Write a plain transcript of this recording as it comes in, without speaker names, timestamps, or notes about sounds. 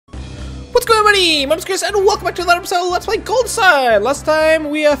What's going on, everybody? My name's Chris, and welcome back to another episode of Let's Play Gold Side. Last time,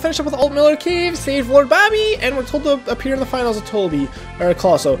 we finished up with Alt Miller Cave, saved Lord Bobby, and we're told to appear in the finals of Toby, or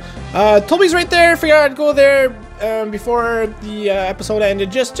Colosso. Toby's right there, figured I'd go there before the episode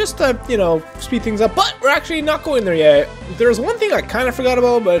ended, just to, you know, speed things up, but we're actually not going there yet. There's one thing I kind of forgot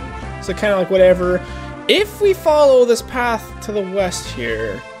about, but it's kind of like whatever. If we follow this path to the west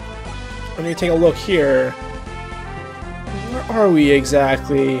here, when you take a look here, where are we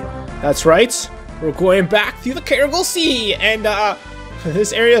exactly? That's right, we're going back through the Cargill Sea, and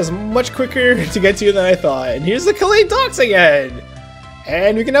this area is much quicker to get to than I thought. And here's the Calais docks again!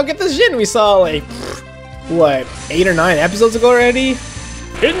 And we can now get the Jin we saw like, what, 8 or 9 episodes ago already?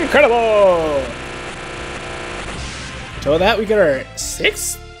 Incredible! So that we get our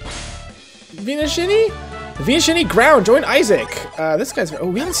 6th Venus Shinny? Venus Shinny Ground, join Isaac. This guy's, oh,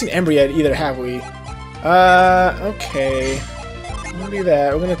 we haven't seen Ember yet either, have we? Okay. We'll do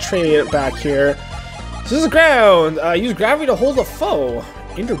that. We're gonna trade it back here. So this is ground. Use gravity to hold a foe.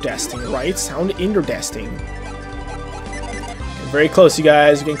 Interdesting, right? Sound interdesting. Getting very close, you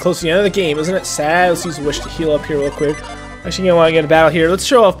guys. We're getting close to the end of the game. Isn't it sad? Let's use Wish to heal up here real quick. Actually, you know what? I get a battle here. Let's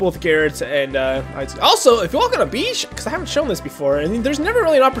show off both Garrett's and also, if you walk on a beach, because I haven't shown this before, and there's never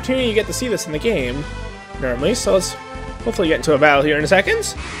really an opportunity to get to see this in the game normally. So let's hopefully get into a battle here in a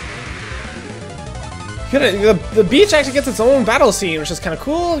second. The beach actually gets its own battle scene, which is kind of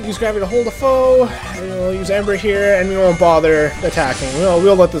cool. Use gravity to hold a foe. We'll use Ember here, and we won't bother attacking.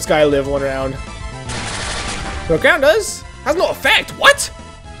 We'll let this guy live one round. What ground does? Has no effect. What?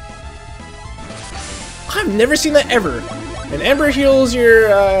 I've never seen that ever. And Ember heals your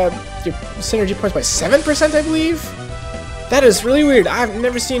synergy points by 7%, I believe. That is really weird. I've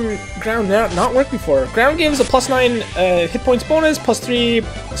never seen ground not work before. Ground gives a +9 hit points bonus, +3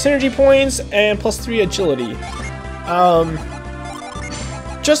 synergy points, and +3 agility.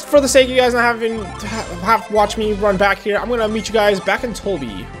 Just for the sake of you guys not having to have watch me run back here, I'm gonna meet you guys back in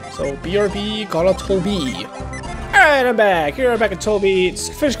Toby. So BRB, gotta Toby. Alright, I'm back. Here I'm back at Toby. It's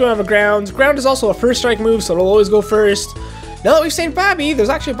finished going over ground. Ground is also a first strike move, so it'll always go first. Now that we've saved Bobby, there's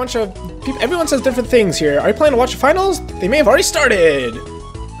actually a bunch of people. Everyone says different things here. Are you planning to watch the finals? They may have already started.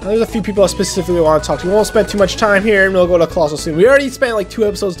 There's a few people I specifically want to talk to. We won't spend too much time here, and we'll go to Colosso soon. We already spent like 2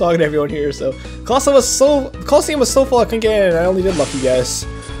 episodes talking to everyone here, so Colossium was so full I couldn't get in. I only did lucky guess.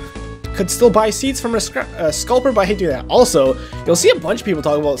 Could still buy seeds from a sculper, but I hate doing that. Also, you'll see a bunch of people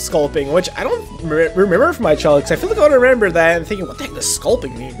talking about sculping, which I don't remember from my childhood, because I feel like I would remember that and thinking, what the heck does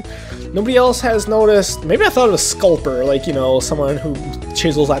sculping mean? Nobody else has noticed. Maybe I thought it was sculper, like, you know, someone who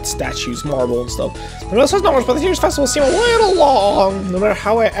chisels at statues, marble and stuff. Nobody else has noticed, but the Heroes Festival seemed a little long. No matter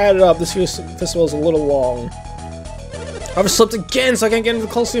how I added up, this festival is a little long. I've slipped again, so I can't get into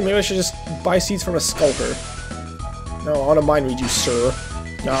the Colosseum. Maybe I should just buy seeds from a sculper. No, I want to mind read you, sir.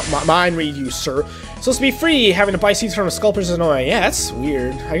 No, mind read you, sir. It's supposed to be free. Having to buy seeds from a sculper is annoying. Yeah, that's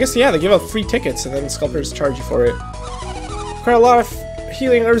weird. I guess, yeah, they give out free tickets, and then sculptors charge you for it. Quite a lot of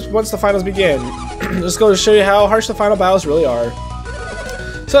healing herbs once the finals begin. Just go to show you how harsh the final battles really are.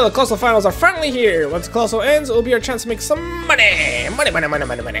 So the Colosso finals are finally here. Once Colosso ends, it will be our chance to make some money.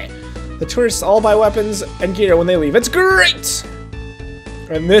 Money. The tourists all buy weapons and gear when they leave. It's great!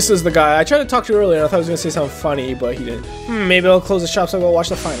 And this is the guy I tried to talk to earlier, and I thought he was going to say something funny, but he didn't. Maybe I'll close the shop so I'll go watch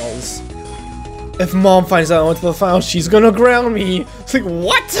the finals. If Mom finds out I went to the finals, she's gonna ground me. It's like,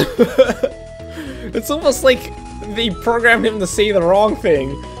 what? It's almost like they programmed him to say the wrong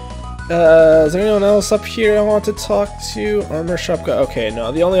thing. Is there anyone else up here I want to talk to? Armor shop guy. Okay,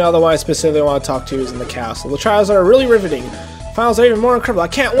 no. The only other one I specifically want to talk to is in the castle. The trials are really riveting. Finals are even more incredible. I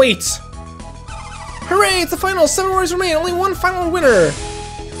can't wait. Hooray! It's the finals. 7 warriors remain. Only 1 final winner.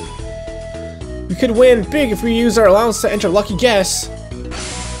 We could win big if we use our allowance to enter lucky guess.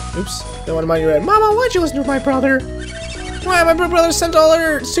 Oops. Don't want to mind your head. Mama, why'd you listen to my brother? Why, my brother sent all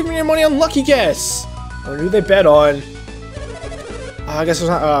their souvenir money on lucky guess. Or who they bet on? I guess it's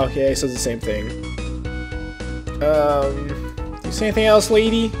not. Oh, okay, so it's the same thing. You say anything else,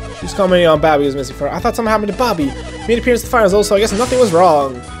 lady? She's commenting on Bobby was missing for her. I thought something happened to Bobby. He made appearance at the finals, also. I guess nothing was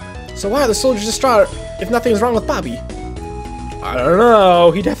wrong. So why are the soldiers distraught if nothing was wrong with Bobby? I don't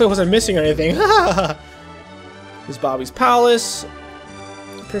know. He definitely wasn't missing or anything. Here's Bobby's palace.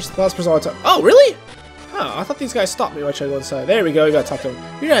 Last person I want to talk. Oh, really? Oh, I thought these guys stopped me. Watch I go inside. There we go. You gotta talk to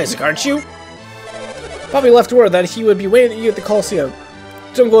him. You're Isaac, aren't you? Bobby left word that he would be waiting at you at the Colosseum.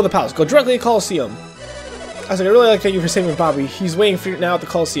 Don't go to the palace. Go directly to the Colosseum. I was like, I really like that you for saving Bobby. He's waiting for you now at the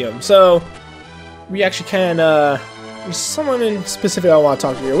Colosseum. So, we actually can, there's someone in specific I want to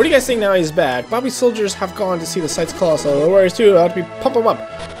talk to here. What do you guys think now he's back? Bobby's soldiers have gone to see the sights Colosso. The warriors too. I'll have to pump them up.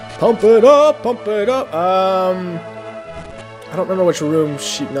 Pump it up, pump it up. I don't remember which room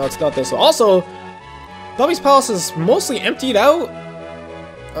she... No, it's not this one. Also, Bobby's Palace is mostly emptied out.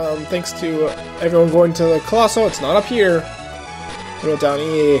 Thanks to everyone going to the Colosso. It's not up here. Put it down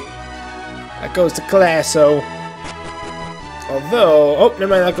here. That goes to Colosso. Although... Oh, never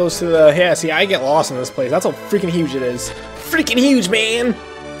mind. That goes to the... Yeah, see, I get lost in this place. That's how freaking huge it is. Freaking huge, man!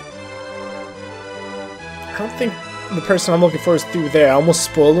 I don't think the person I'm looking for is through there. I almost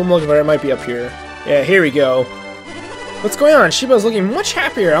spoiled him. Looking for it might be up here. Yeah, here we go. What's going on? Shiba's looking much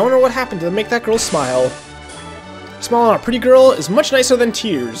happier. I wonder what happened to make that girl smile. Smile on a pretty girl is much nicer than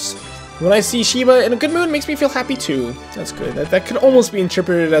tears. When I see Shiba in a good mood, it makes me feel happy too. That's good. That could almost be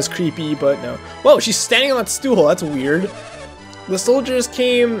interpreted as creepy, but no. Whoa, she's standing on that stool. That's weird. The soldiers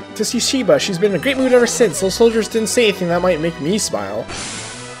came to see Shiba. She's been in a great mood ever since. Those soldiers didn't say anything that might make me smile.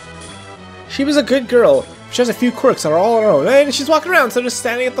 Shiba's a good girl. She has a few quirks that are all her own. And she's walking around, so just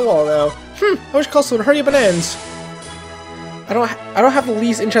standing at the wall now. I wish Colosso would hurry up and end. I don't have the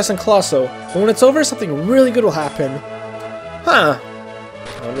least interest in Colosso, but when it's over, something really good will happen. Huh.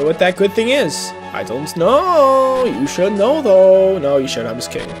 I wonder what that good thing is. I don't know. You should know, though. No, you should. I'm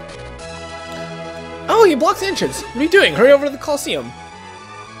just kidding. Oh, he blocked the entrance. What are you doing? Hurry over to the Coliseum.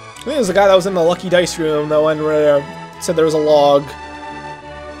 I think it was the guy that was in the Lucky Dice room, the one where said there was a log.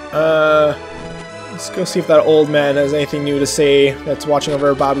 Let's go see if that old man has anything new to say that's watching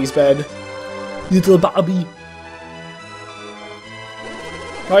over Bobby's bed. Little Bobby.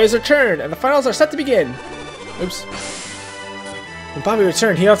 Bobby's returned, and the finals are set to begin. Oops. When Bobby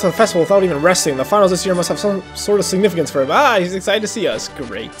returned, he went to the festival without even resting. The finals this year must have some sort of significance for him. Ah, he's excited to see us.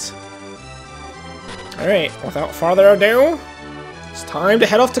 Great. Alright, without further ado, it's time to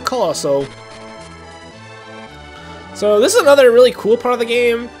head off to Colosso. So this is another really cool part of the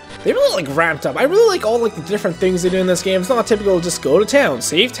game. They really like ramped up. I really like all like the different things they do in this game. It's not typical just go to town,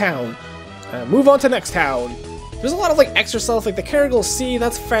 save town, move on to next town. There's a lot of like extra stuff like the Carrigal Sea,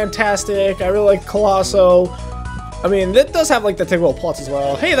 that's fantastic. I really like Colosso. I mean, it does have like the typical plots as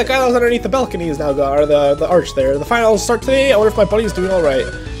well. Hey, the guy that was underneath the balcony is now gone, or the arch there. The finals start today. I wonder if my buddy's doing alright.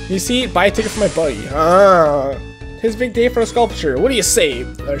 You see, buy a ticket for my buddy. Ah, his big day for a sculpture. What do you say?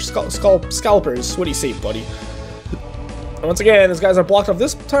 Or scalpers. What do you say, buddy? And once again, these guys are blocked off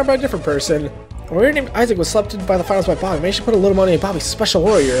this time by a different person. A warrior named Isaac was selected by the finals by Bobby. Maybe I should put a little money in Bobby's special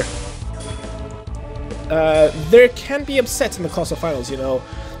warrior. There can be upsets in the Colosso finals, you know.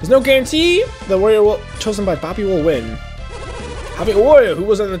 There's no guarantee the warrior chosen by Bobby will win. Having a warrior who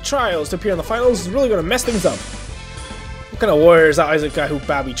was in the trials to appear in the finals is really going to mess things up. What kind of warrior is that Isaac guy who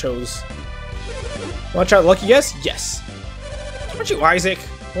Bobby chose? Want to try the lucky guess? Yes. Aren't you Isaac?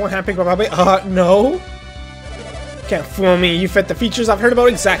 One hand picked by Bobby? No. Can't fool me. You fit the features I've heard about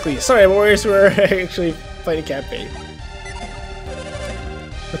exactly. Sorry, warriors who are actually fighting campaign.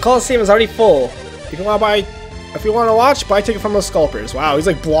 The Coliseum is already full. If you want to watch, buy a ticket from those scalpers. Wow, he's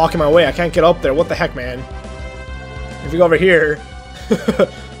like blocking my way. I can't get up there. What the heck, man? If we go over here,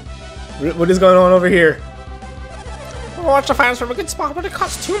 what is going on over here? I'll watch the finals from a good spot, but it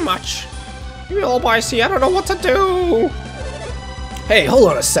costs too much. Maybe all buy a seat. I don't know what to do. Hey, hold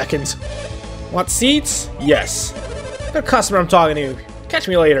on a second. Want seats? Yes. Good customer I'm talking to. Catch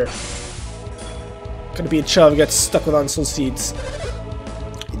me later. Gonna be a chub, get stuck with unsold seats.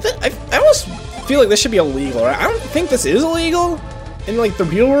 I almost feel like this should be illegal, right? I don't think this is illegal in like the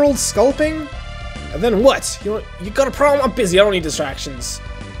real world scalping. And then what? You got a problem? I'm busy. I don't need distractions.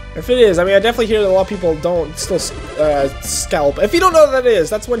 If it is, I mean, I definitely hear that a lot of people don't still scalp. If you don't know what that is,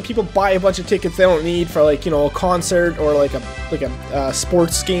 that's when people buy a bunch of tickets they don't need for like, you know, a concert or like a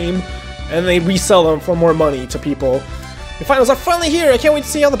sports game, and they resell them for more money to people. The finals are finally here. I can't wait to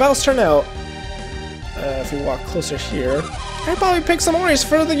see how the battles turn out. If we walk closer here, I probably pick some warriors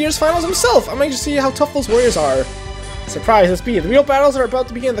for the year's finals himself. I'm anxious to see how tough those warriors are. Surprise, let's be. The real battles are about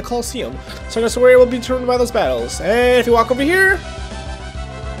to begin at the Coliseum, so I guess the warrior will be determined by those battles. And if you walk over here,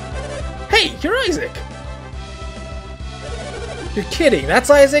 hey, you're Isaac. You're kidding. That's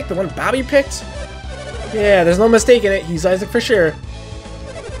Isaac, the one Bobby picked? Yeah, there's no mistaking it. He's Isaac for sure.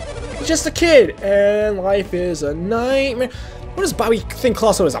 He's just a kid, and life is a nightmare. What does Bobby think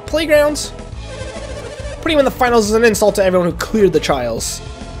Colosso is? A playground? Putting him in the finals is an insult to everyone who cleared the trials.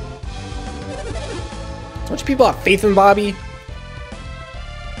 Don't you people have faith in Bobby?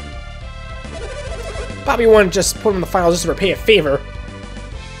 Bobby wouldn't just put him in the finals just to repay a favor.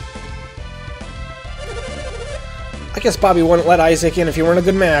 I guess Bobby wouldn't let Isaac in if he weren't a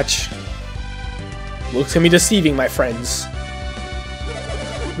good match. Looks can be deceiving, my friends.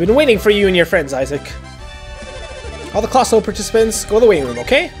 We've been waiting for you and your friends, Isaac. All the Colosso participants, go to the waiting room,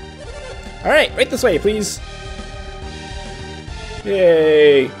 okay? Alright, right this way, please.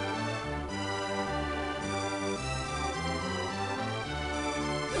 Yay.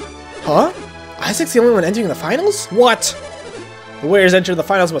 Huh? Isaac's the only one entering the finals? What? The Warriors enter the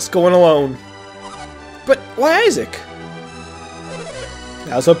finals must go in alone. But why Isaac?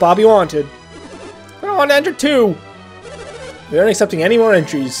 That's what Bobby wanted. I want to enter too. We aren't accepting any more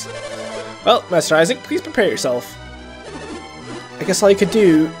entries. Well, Master Isaac, please prepare yourself. I guess all you could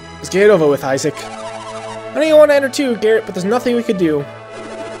do is get it over with, Isaac. I know you want to enter too, Garrett, but there's nothing we could do.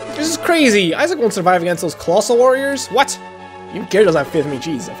 This is crazy. Isaac won't survive against those colossal warriors. What? Even Garrett doesn't have faith in me.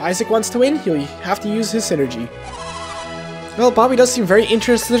 Jeez, if Isaac wants to win, he'll have to use his synergy. Well, Bobby does seem very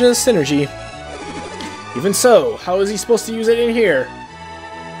interested in his synergy. Even so, how is he supposed to use it in here?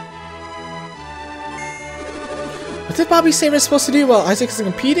 What did Bobby say we're supposed to do while Isaac isn't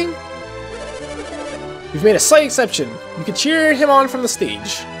competing? We've made a slight exception. You can cheer him on from the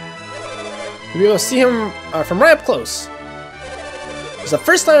stage. You'll be able to see him from right up close. It's the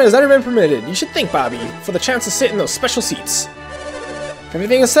first time it has ever been permitted. You should thank Bobby for the chance to sit in those special seats. If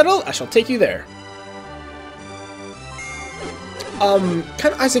everything is settled, I shall take you there.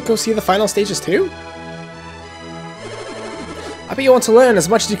 Can Isaac go see the final stages too? I bet you want to learn as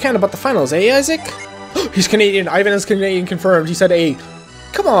much as you can about the finals, eh, Isaac? He's Canadian. Ivan is Canadian confirmed. He said, "Hey,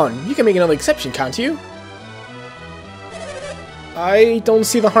 come on, you can make another exception, can't you?" I don't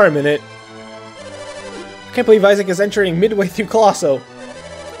see the harm in it. I can't believe Isaac is entering midway through Colosso.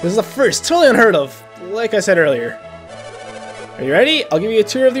 This is the first, totally unheard of, like I said earlier. Are you ready? I'll give you a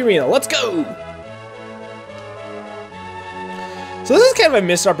tour of the arena. Let's go! So this is kind of a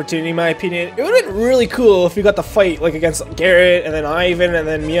missed opportunity in my opinion. It would have been really cool if we got the fight like against Garrett and then Ivan and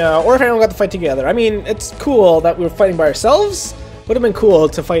then Mia, or if everyone got the fight together. I mean, it's cool that we were fighting by ourselves. Would have been cool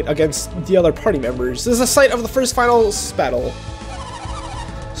to fight against the other party members. This is the site of the first finals battle.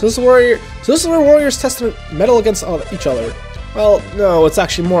 So this is where warriors test metal against each other. Well, no, it's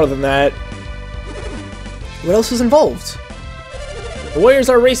actually more than that. What else is involved? The warriors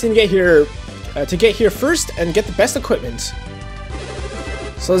are racing to get here first and get the best equipment.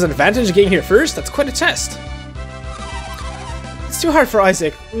 So there's an advantage of getting here first? That's quite a test. It's too hard for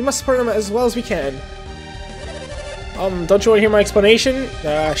Isaac. We must support him as well as we can. Don't you want to hear my explanation?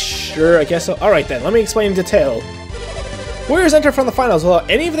 Sure, I guess so. Alright then, let me explain in detail. Warriors enter from the finals without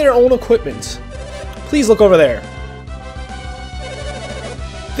any of their own equipment. Please look over there.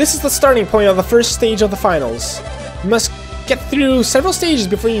 This is the starting point of the first stage of the finals. You must get through several stages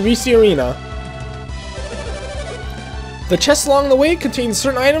before you reach the arena. The chest along the way contains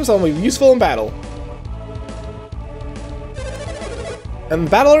certain items that will be useful in battle. And the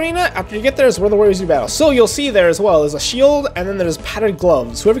battle arena, after you get there, is where the warriors do battle. So you'll see there as well, there's a shield, and then there's padded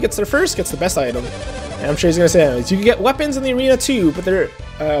gloves. Whoever gets there first gets the best item. And I'm sure he's going to say anyways. You can get weapons in the arena too,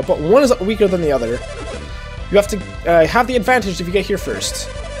 but one is weaker than the other. You have to have the advantage if you get here first.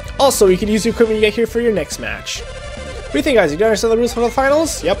 Also, you can use the equipment you get here for your next match. What do you think, guys? You do understand the rules for the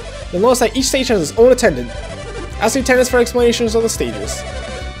finals? Yep. You'll notice that each stage has its own attendant. Ask the attendants for explanations of the stages.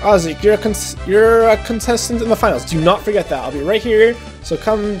 Isaac, you're a contestant in the finals. Do not forget that. I'll be right here, so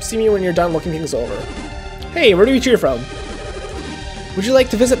come see me when you're done looking things over. Hey, where do we cheer from? Would you like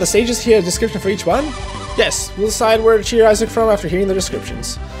to visit the stages here, a description for each one? Yes, we'll decide where to cheer Isaac from after hearing the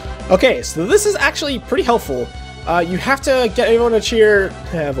descriptions. Okay, so this is actually pretty helpful. You have to get everyone to cheer...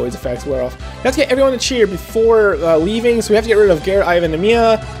 voids effects wear off. You have to get everyone to cheer before leaving, so we have to get rid of Garrett, Ivan, and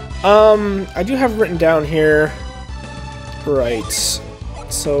Mia. I do have it written down here. Right.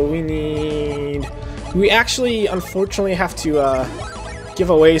 So we actually, unfortunately, have to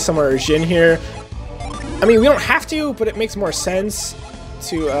give away some of our Jin here. I mean, we don't have to, but it makes more sense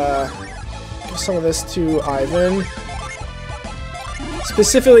to give some of this to Ivan.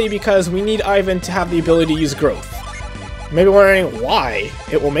 Specifically because we need Ivan to have the ability to use growth. Maybe wondering why.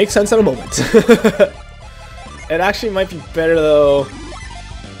 It will make sense in a moment. It actually might be better though.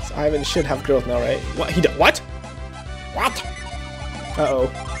 So Ivan should have growth now, right? What? What? What?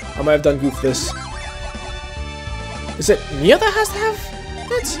 Uh-oh. I might have done goof this. Is it Mia that has to have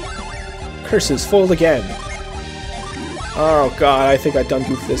it? Curses, fold again. Oh god, I think I done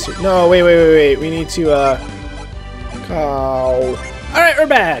goof this here. No, wait. We need to, Alright, we're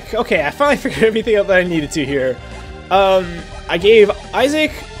back. Okay, I finally figured everything out that I needed to here. I gave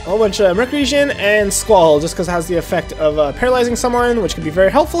Isaac a whole bunch of Mercury Jin and Squall, just because it has the effect of paralyzing someone, which can be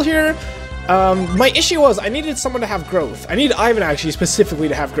very helpful here. My issue was I needed someone to have growth. I needed Ivan actually specifically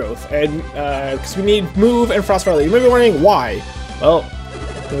to have growth, and because we need move and frost rally. You may be wondering why. Well,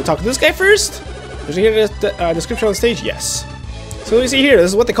 can we talk to this guy first? Did you hear the description on the stage? Yes. So what you see here,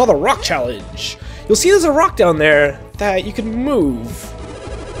 this is what they call the rock challenge. You'll see there's a rock down there that you can move.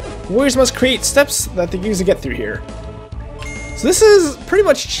 Warriors must create steps that they use to get through here. So this is pretty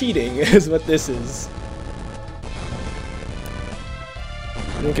much cheating, is what this is.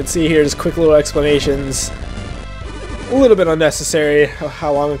 You can see here just quick little explanations. A little bit unnecessary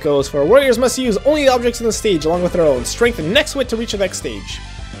how long it goes for. Warriors must use only the objects in the stage along with their own strength and next wit to reach the next stage.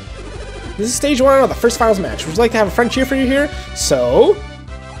 This is stage 1 of the first finals match. Would you like to have a friend cheer for you here? So,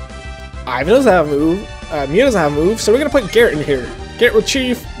 Ivan doesn't have a move. Mia doesn't have a move, so we're gonna put Garrett in here. Garrett will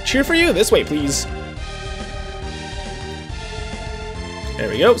cheer for you. This way, please. There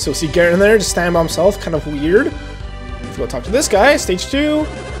we go. So see Garrett in there, just standing by himself. Kind of weird. Let's go talk to this guy. Stage 2.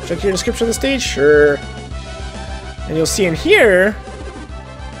 Check your description of the stage. Sure. And you'll see in here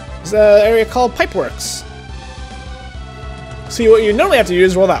is an area called Pipeworks. See, what you normally have to do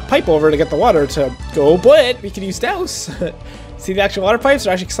is roll that pipe over to get the water to go, but we can use douse. See, the actual water pipes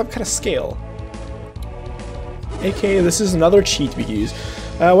are actually some kind of scale. AKA, this is another cheat we can use.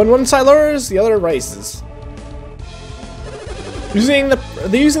 When one side lowers, the other rises. Using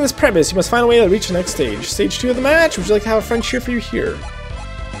this premise, you must find a way to reach the next stage. Stage 2 of the match. Would you like to have a friend cheer for you here?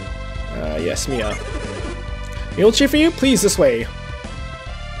 Yes, Mia. Mia will cheer for you? Please, this way.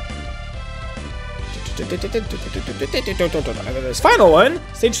 And then this final one,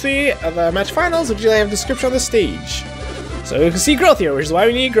 stage 3 of the match finals, which I have a description on the stage. So you can see growth here, which is why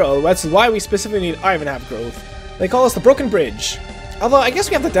we need growth. That's why we specifically need Ivan to have growth. They call us the Broken Bridge. Although I guess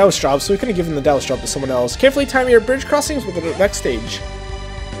we have the Douse drop, so we could have given the Douse drop to someone else. Carefully time your bridge crossings with the next stage.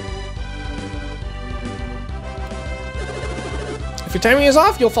 If your timing is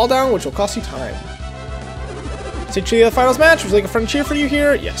off, you'll fall down, which will cost you time. Stage 3 of the finals match. Would you like a friend cheer for you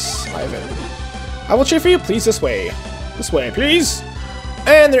here? Yes, Ivan. I will cheer for you, please, this way. This way, please.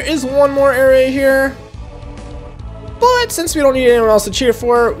 And there is one more area here. But since we don't need anyone else to cheer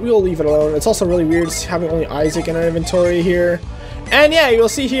for, we'll leave it alone. It's also really weird having only Isaac in our inventory here. And yeah, you'll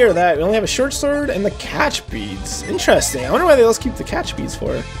see here that we only have a short sword and the catch beads. Interesting. I wonder why they let us keep the catch beads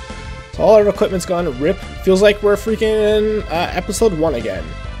for. So all our equipment's gone. Rip. Feels like we're freaking in episode 1 again.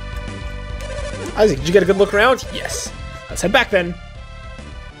 Isaac, did you get a good look around? Yes. Let's head back then.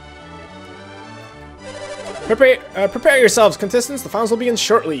 Prepare yourselves, contestants. The finals will begin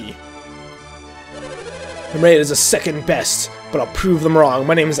shortly. I'm rated as the second best, but I'll prove them wrong.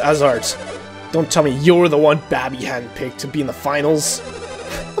 My name is Azart. Don't tell me you're the one Babby handpicked to be in the finals.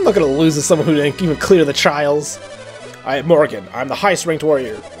 I'm not gonna lose to someone who didn't even clear the trials. I am Morgan. I'm the highest ranked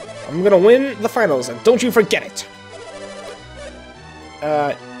warrior. I'm gonna win the finals, and don't you forget it.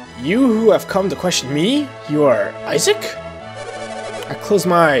 You who have come to question me, you are Isaac? I close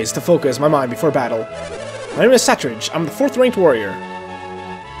my eyes to focus my mind before battle. My name is Satridge. I'm the 4th ranked warrior.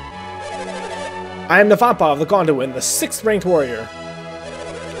 I am the Vampa of the Gondolin, the 6th ranked warrior.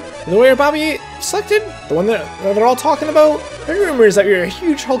 The warrior Bobby selected? The one that they're all talking about? I heard rumors that you're a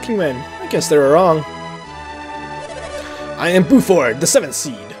huge hulking man. I guess they were wrong. I am Buford, the 7th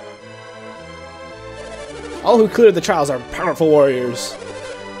seed. All who cleared the trials are powerful warriors.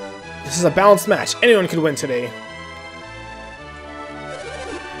 This is a balanced match. Anyone could win today.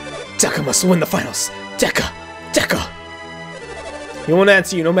 Deca must win the finals. Deca! Deca! He won't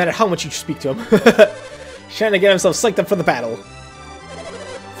answer you no matter how much you speak to him. He's trying to get himself psyched up for the battle.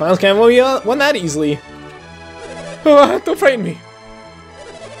 Finals can't win that easily. Oh, don't frighten me.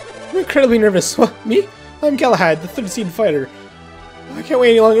 I'm incredibly nervous. What, me? I'm Galahad, the 3rd seed fighter. I can't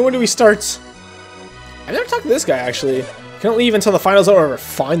wait any longer. When do we start? I've never talked to this guy, actually. Can't leave until the finals are over.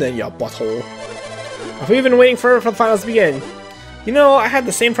 Fine then, you butthole. If we've been waiting for the finals to begin. You know, I had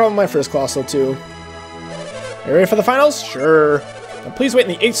the same problem in my first Colossal, too. You ready for the finals? Sure. Now please wait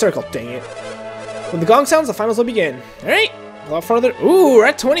in the 8th circle, dang it. When the gong sounds, the finals will begin. Alright, without further... Ooh, we're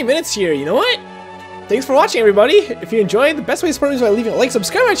at 20 minutes here, you know what? Thanks for watching, everybody. If you enjoyed, the best way to support me is by leaving a like,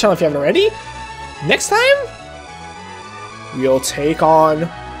 subscribe to my channel if you haven't already. Next time, we'll take on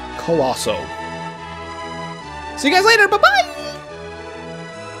Colosso. See you guys later, bye-bye!